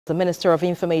The Minister of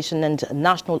Information and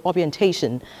National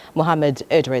Orientation, Mohammed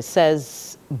Idris,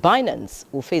 says Binance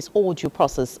will face all due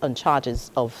process on charges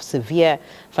of severe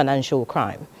financial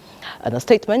crime. In a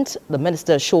statement, the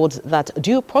minister assured that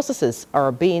due processes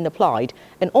are being applied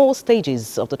in all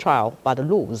stages of the trial by the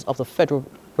laws of the Federal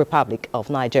Republic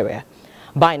of Nigeria.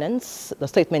 Binance, the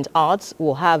statement adds,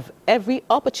 will have every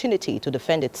opportunity to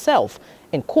defend itself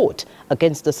in court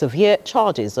against the severe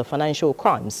charges of financial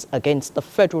crimes against the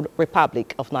Federal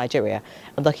Republic of Nigeria,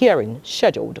 and the hearing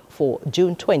scheduled for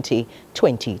June 20,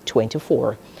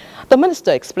 2024. The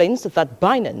minister explains that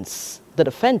Binance, the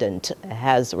defendant,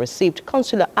 has received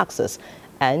consular access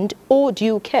and all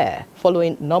due care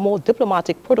following normal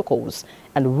diplomatic protocols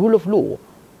and rule of law,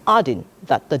 adding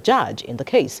that the judge in the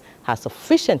case has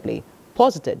sufficiently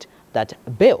posited that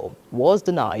bail was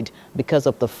denied because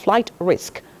of the flight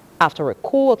risk after a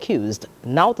co-accused,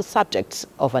 now the subject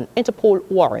of an Interpol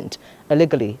warrant,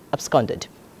 illegally absconded.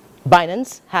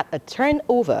 Binance had a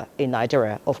turnover in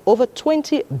Nigeria of over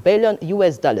 $20 billion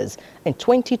in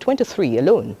 2023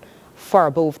 alone, far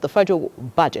above the federal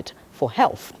budget for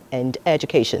health and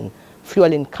education,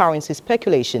 fueling currency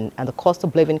speculation and the cost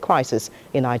of living crisis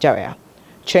in Nigeria.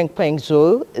 Cheng Peng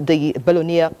Zhou, the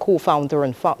billionaire co-founder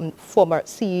and former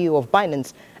CEO of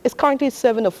Binance, is currently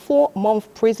serving a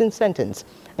 4-month prison sentence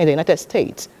in the United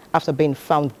States after being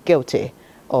found guilty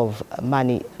of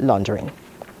money laundering.